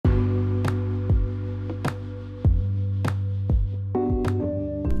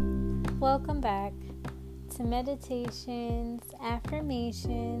Welcome back to Meditations,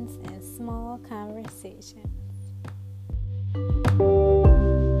 Affirmations, and Small Conversations.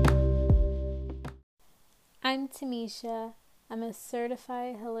 I'm Tamisha. I'm a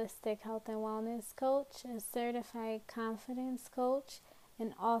certified holistic health and wellness coach, a certified confidence coach,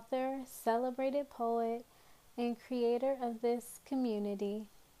 an author, celebrated poet, and creator of this community.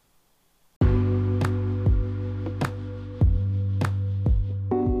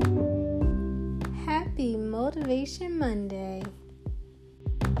 Happy Motivation Monday.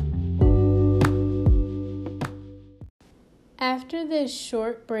 After this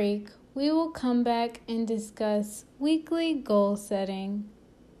short break, we will come back and discuss weekly goal setting.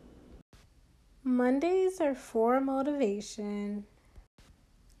 Mondays are for motivation.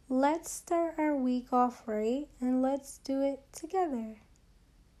 Let's start our week off right and let's do it together.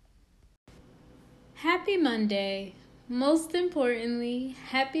 Happy Monday. Most importantly,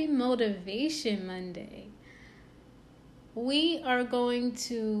 happy Motivation Monday. We are going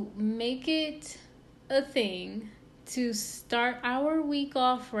to make it a thing to start our week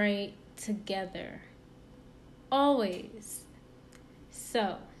off right together. Always.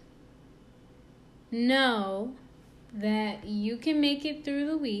 So, know that you can make it through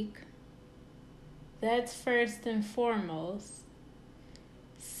the week. That's first and foremost.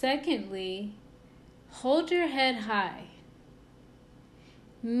 Secondly, hold your head high.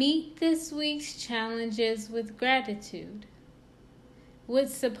 Meet this week's challenges with gratitude.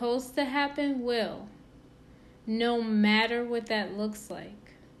 What's supposed to happen will, no matter what that looks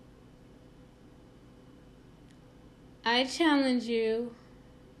like. I challenge you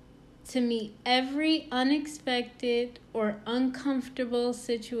to meet every unexpected or uncomfortable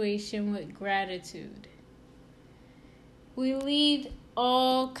situation with gratitude. We lead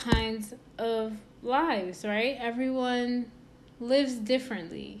all kinds of lives, right? Everyone lives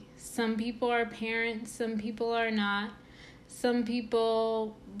differently. Some people are parents, some people are not. Some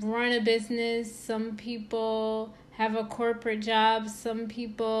people run a business, some people have a corporate job, some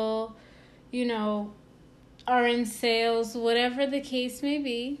people, are in sales, whatever the case may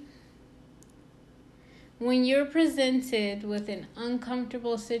be. When you're presented with an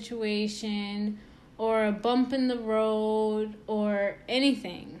uncomfortable situation or a bump in the road or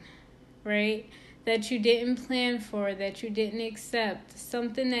anything, right, that you didn't plan for, that you didn't accept,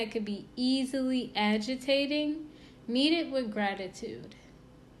 something that could be easily agitating, meet it with gratitude.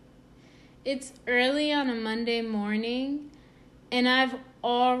 It's early on a Monday morning, and I've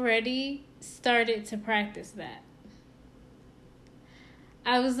already started to practice that.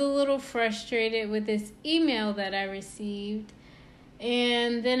 I was a little frustrated with this email that I received,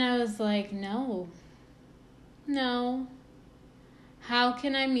 and then I was like, no. How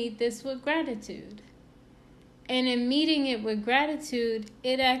can I meet this with gratitude? And in meeting it with gratitude,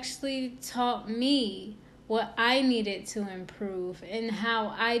 it actually taught me what I needed to improve and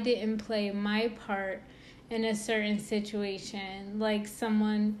how I didn't play my part in a certain situation. Like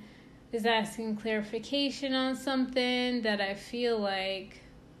someone is asking clarification on something that I feel like,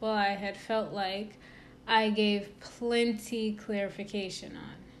 I had felt like I gave plenty clarification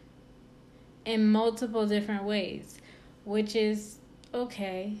on in multiple different ways, which is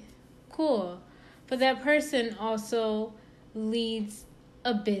okay, cool. But that person also leads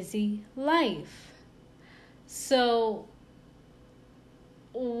a busy life. So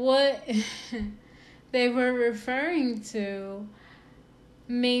what they were referring to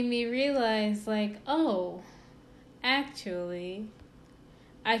made me realize, actually,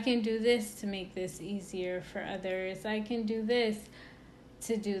 I can do this to make this easier for others. I can do this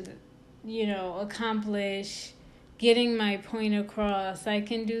to accomplish getting my point across. I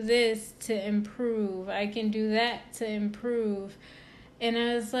can do this to improve. I can do that to improve. And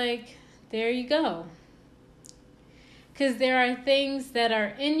I was like, there you go. Because there are things that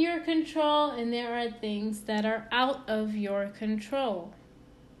are in your control and there are things that are out of your control.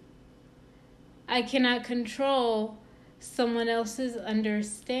 I cannot control someone else's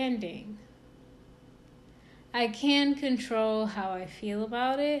understanding. I can control how I feel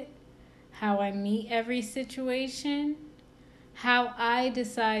about it, how I meet every situation, how I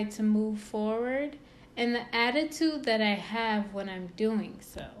decide to move forward, and the attitude that I have when I'm doing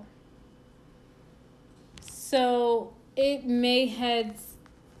so. So it may have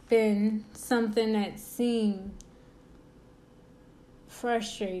been something that seemed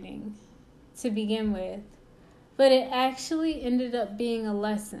frustrating to begin with, but it actually ended up being a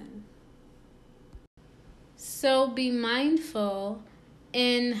lesson. So be mindful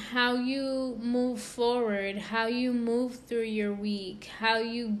in how you move forward, how you move through your week, how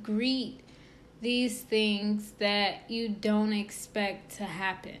you greet these things that you don't expect to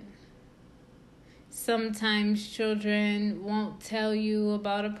happen. Sometimes children won't tell you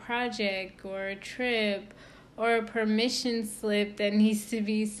about a project or a trip or a permission slip that needs to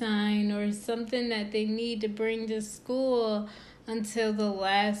be signed or something that they need to bring to school until the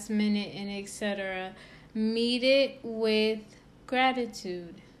last minute, and etc. Meet it with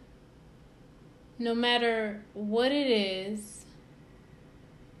gratitude. No matter what it is,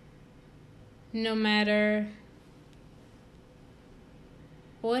 no matter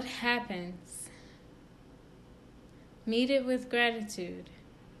what happens, meet it with gratitude.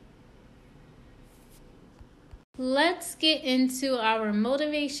 Let's get into our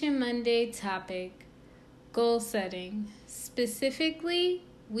Motivation Monday topic, goal setting, specifically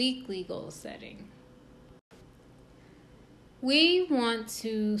weekly goal setting. We want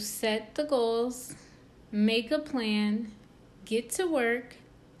to set the goals, make a plan, get to work,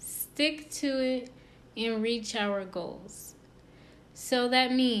 stick to it, and reach our goals. So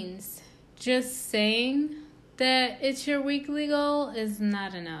that means just saying that it's your weekly goal is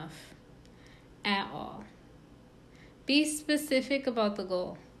not enough at all. Be specific about the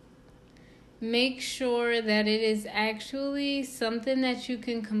goal. Make sure that it is actually something that you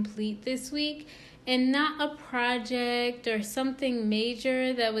can complete this week and not a project or something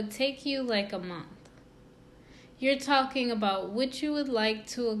major that would take you like a month. You're talking about what you would like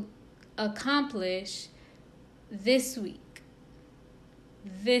to accomplish this week.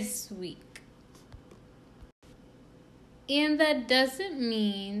 And that doesn't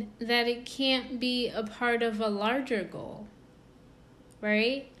mean that it can't be a part of a larger goal,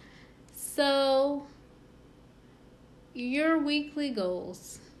 right? So, your weekly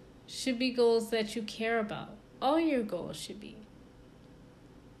goals should be goals that you care about. All your goals should be.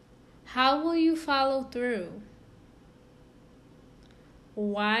 How will you follow through?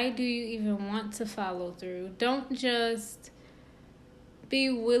 Why do you even want to follow through? Don't just be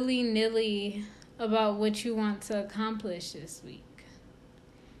willy-nilly about what you want to accomplish this week.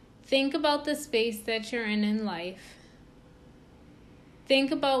 Think about the space that you're in life.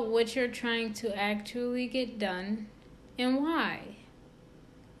 Think about what you're trying to actually get done and why.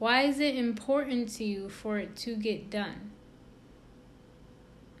 Why is it important to you for it to get done?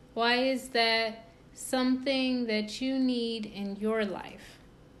 Why is that something that you need in your life?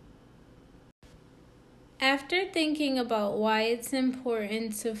 After thinking about why it's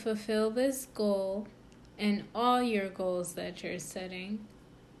important to fulfill this goal and all your goals that you're setting,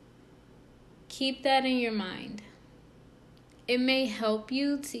 keep that in your mind. It may help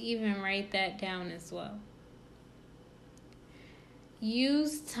you to even write that down as well.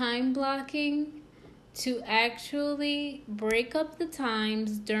 Use time blocking to actually break up the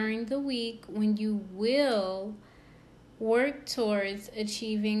times during the week when you will work towards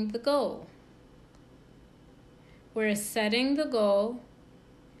achieving the goal. We're setting the goal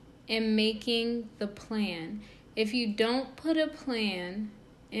and making the plan. If you don't put a plan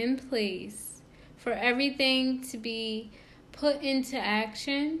in place for everything to be put into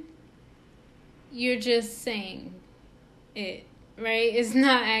action, you're just saying it, right? It's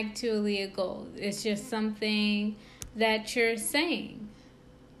not actually a goal. It's just something that you're saying.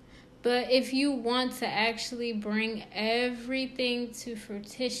 But if you want to actually bring everything to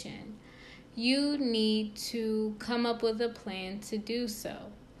fruition, you need to come up with a plan to do so.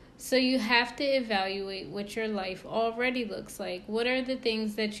 So you have to evaluate what your life already looks like. What are the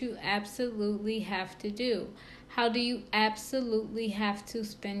things that you absolutely have to do? How do you absolutely have to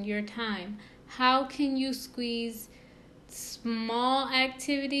spend your time? How can you squeeze small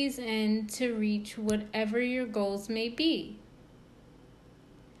activities in to reach whatever your goals may be?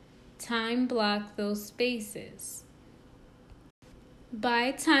 Time block those spaces.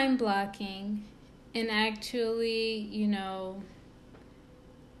 By time blocking and actually,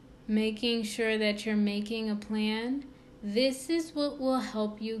 making sure that you're making a plan, this is what will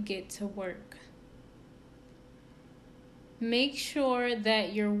help you get to work. Make sure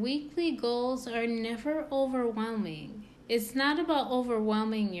that your weekly goals are never overwhelming. It's not about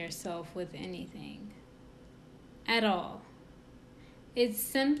overwhelming yourself with anything at all. It's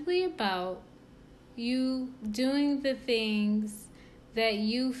simply about you doing the things that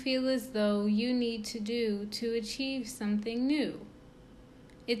you feel as though you need to do to achieve something new.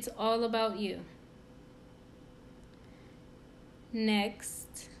 It's all about you.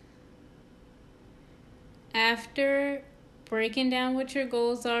 Next, after breaking down what your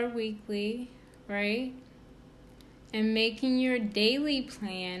goals are weekly, right? And making your daily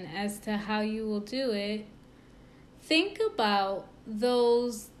plan as to how you will do it, think about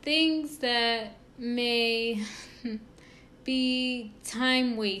those things that may be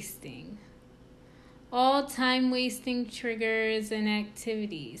time wasting. All time wasting triggers and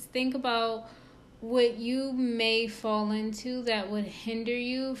activities. Think about what you may fall into that would hinder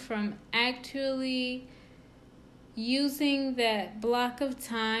you from actually using that block of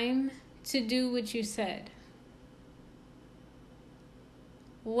time to do what you said?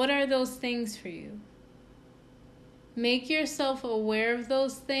 What are those things for you? Make yourself aware of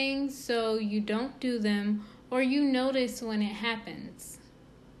those things so you don't do them, or you notice when it happens.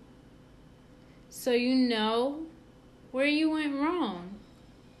 So you know where you went wrong,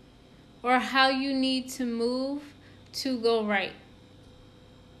 or how you need to move to go right.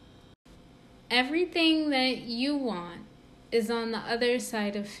 Everything that you want is on the other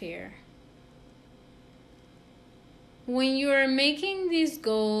side of fear. When you are making these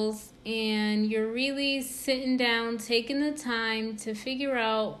goals and you're really sitting down, taking the time to figure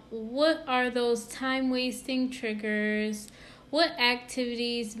out what are those time-wasting triggers, what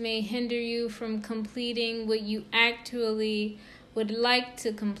activities may hinder you from completing what you actually would like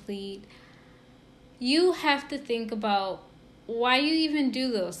to complete, you have to think about why you even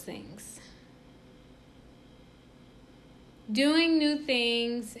do those things. Doing new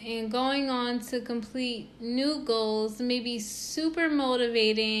things and going on to complete new goals may be super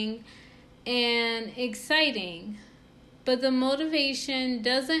motivating and exciting, but the motivation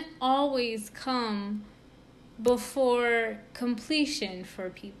doesn't always come before completion for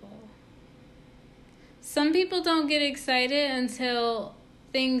people. Some people don't get excited until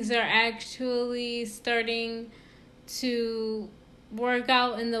things are actually starting to work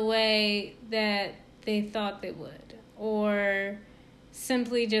out in the way that they thought they would, or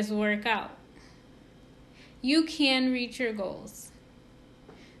simply just work out. You can reach your goals.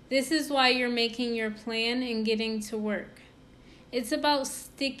 This is why you're making your plan and getting to work. It's about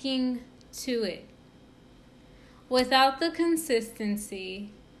sticking to it. Without the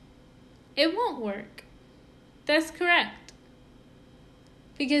consistency, it won't work. That's correct.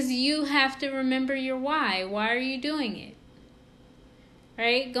 Because you have to remember your why. Why are you doing it?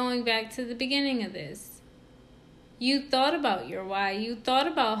 Right? Going back to the beginning of this. You thought about your why. You thought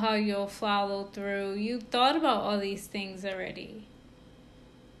about how you'll follow through. You thought about all these things already.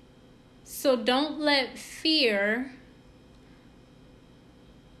 So don't let fear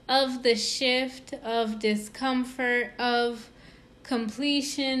of the shift, of discomfort, of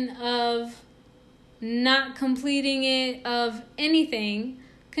completion, of not completing it, of anything,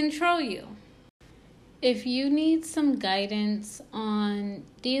 control you. If you need some guidance on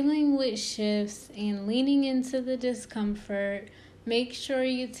dealing with shifts and leaning into the discomfort, make sure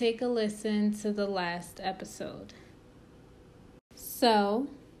you take a listen to the last episode. So,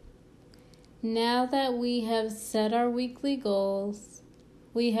 now that we have set our weekly goals,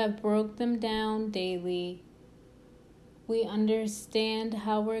 we have broke them down daily, we understand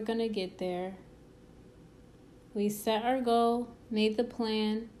how we're going to get there. We set our goal, made the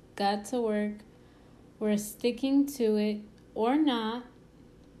plan, got to work. We're sticking to it or not.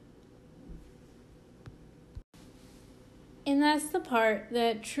 And that's the part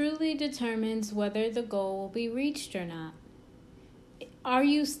that truly determines whether the goal will be reached or not. Are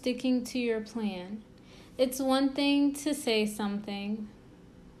you sticking to your plan? It's one thing to say something,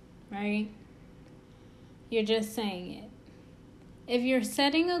 right? You're just saying it. If you're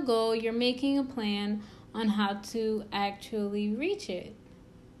setting a goal, you're making a plan on how to actually reach it.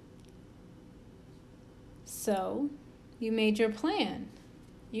 So, you made your plan.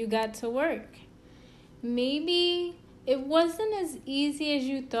 You got to work. Maybe it wasn't as easy as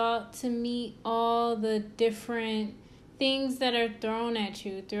you thought to meet all the different things that are thrown at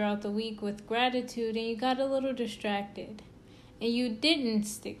you throughout the week with gratitude, and you got a little distracted and you didn't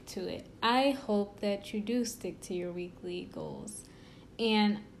stick to it. I hope that you do stick to your weekly goals.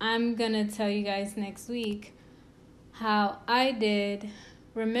 And I'm going to tell you guys next week how I did,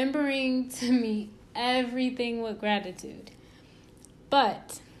 remembering to meet everything with gratitude.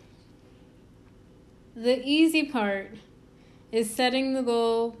 But the easy part is setting the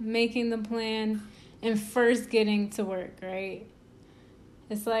goal, making the plan, and first getting to work, right?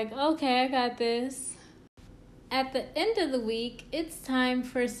 It's like, okay, I got this. At the end of the week, it's time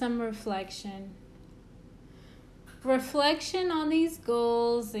for some reflection. Reflection on these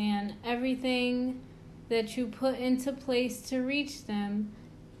goals and everything that you put into place to reach them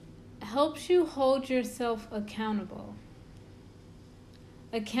helps you hold yourself accountable.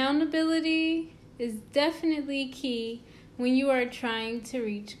 Accountability is definitely key when you are trying to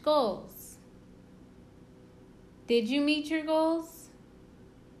reach goals. Did you meet your goals?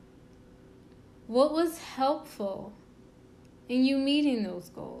 What was helpful in you meeting those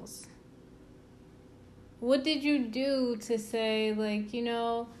goals? What did you do to say, like,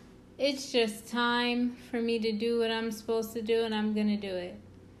 it's just time for me to do what I'm supposed to do and I'm going to do it?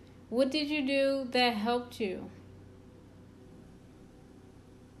 What did you do that helped you?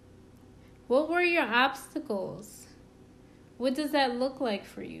 What were your obstacles? What does that look like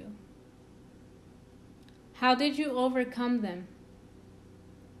for you? How did you overcome them?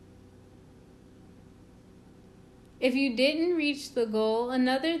 If you didn't reach the goal,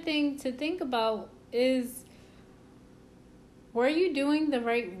 another thing to think about is, were you doing the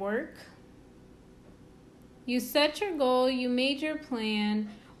right work? You set your goal, you made your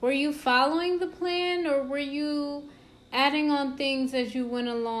plan. Were you following the plan, or were you adding on things as you went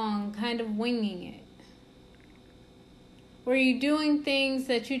along, kind of winging it? Were you doing things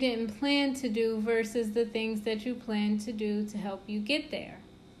that you didn't plan to do versus the things that you planned to do to help you get there?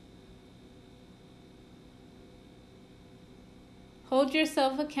 Hold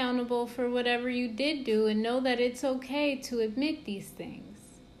yourself accountable for whatever you did do, and know that it's okay to admit these things.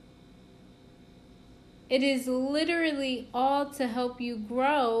 It is literally all to help you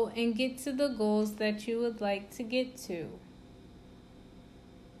grow and get to the goals that you would like to get to.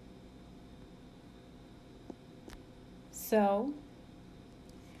 So,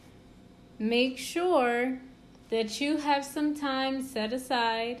 make sure that you have some time set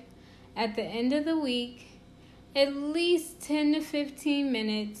aside at the end of the week, at least 10 to 15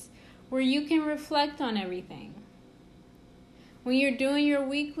 minutes, where you can reflect on everything. When you're doing your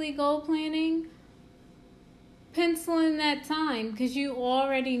weekly goal planning, pencil in that time, because you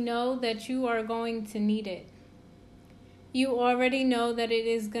already know that you are going to need it. You already know that it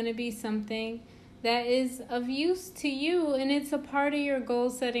is going to be something that is of use to you, and it's a part of your goal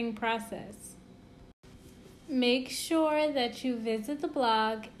setting process. Make sure that you visit the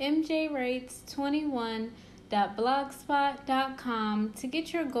blog mjwrites21.blogspot.com to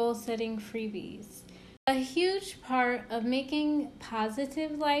get your goal setting freebies. A huge part of making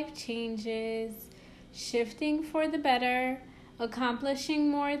positive life changes, shifting for the better, accomplishing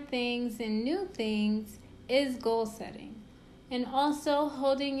more things and new things, is goal setting. And also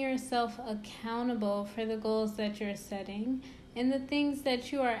holding yourself accountable for the goals that you're setting and the things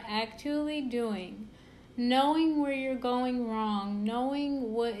that you are actually doing. Knowing where you're going wrong,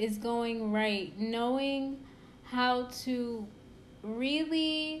 knowing what is going right, knowing how to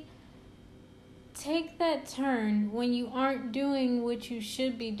really take that turn when you aren't doing what you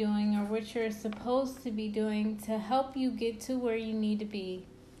should be doing or what you're supposed to be doing to help you get to where you need to be.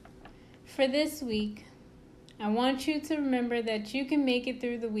 For this week, I want you to remember that you can make it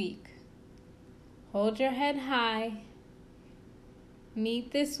through the week. Hold your head high.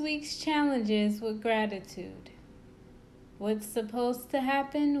 Meet this week's challenges with gratitude. What's supposed to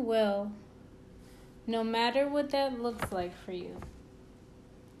happen will, no matter what that looks like for you.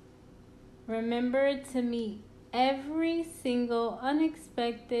 Remember to meet every single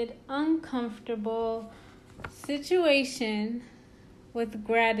unexpected, uncomfortable situation with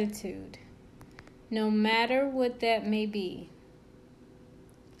gratitude, no matter what that may be.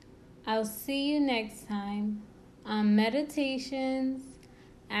 I'll see you next time on Meditations,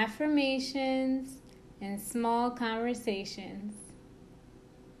 Affirmations, and Small Conversations.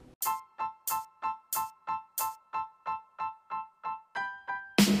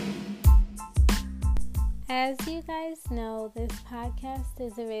 As you guys know, this podcast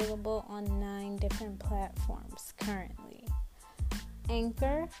is available on 9 different platforms currently.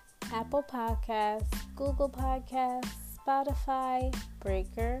 Anchor, Apple Podcasts, Google Podcasts, Spotify,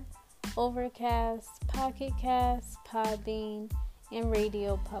 Breaker, Overcast, Pocket Cast, Podbean, and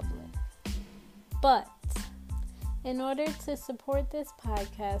Radio Public. But in order to support this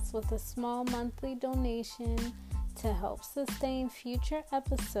podcast with a small monthly donation to help sustain future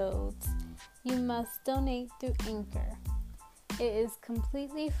episodes, you must donate through Anchor. It is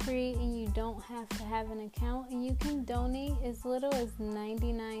completely free and you don't have to have an account, and you can donate as little as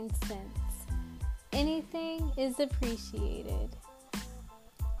 99 cents. Anything is appreciated.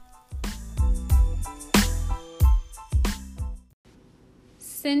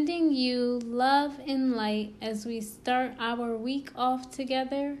 Sending you love and light as we start our week off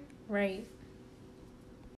together right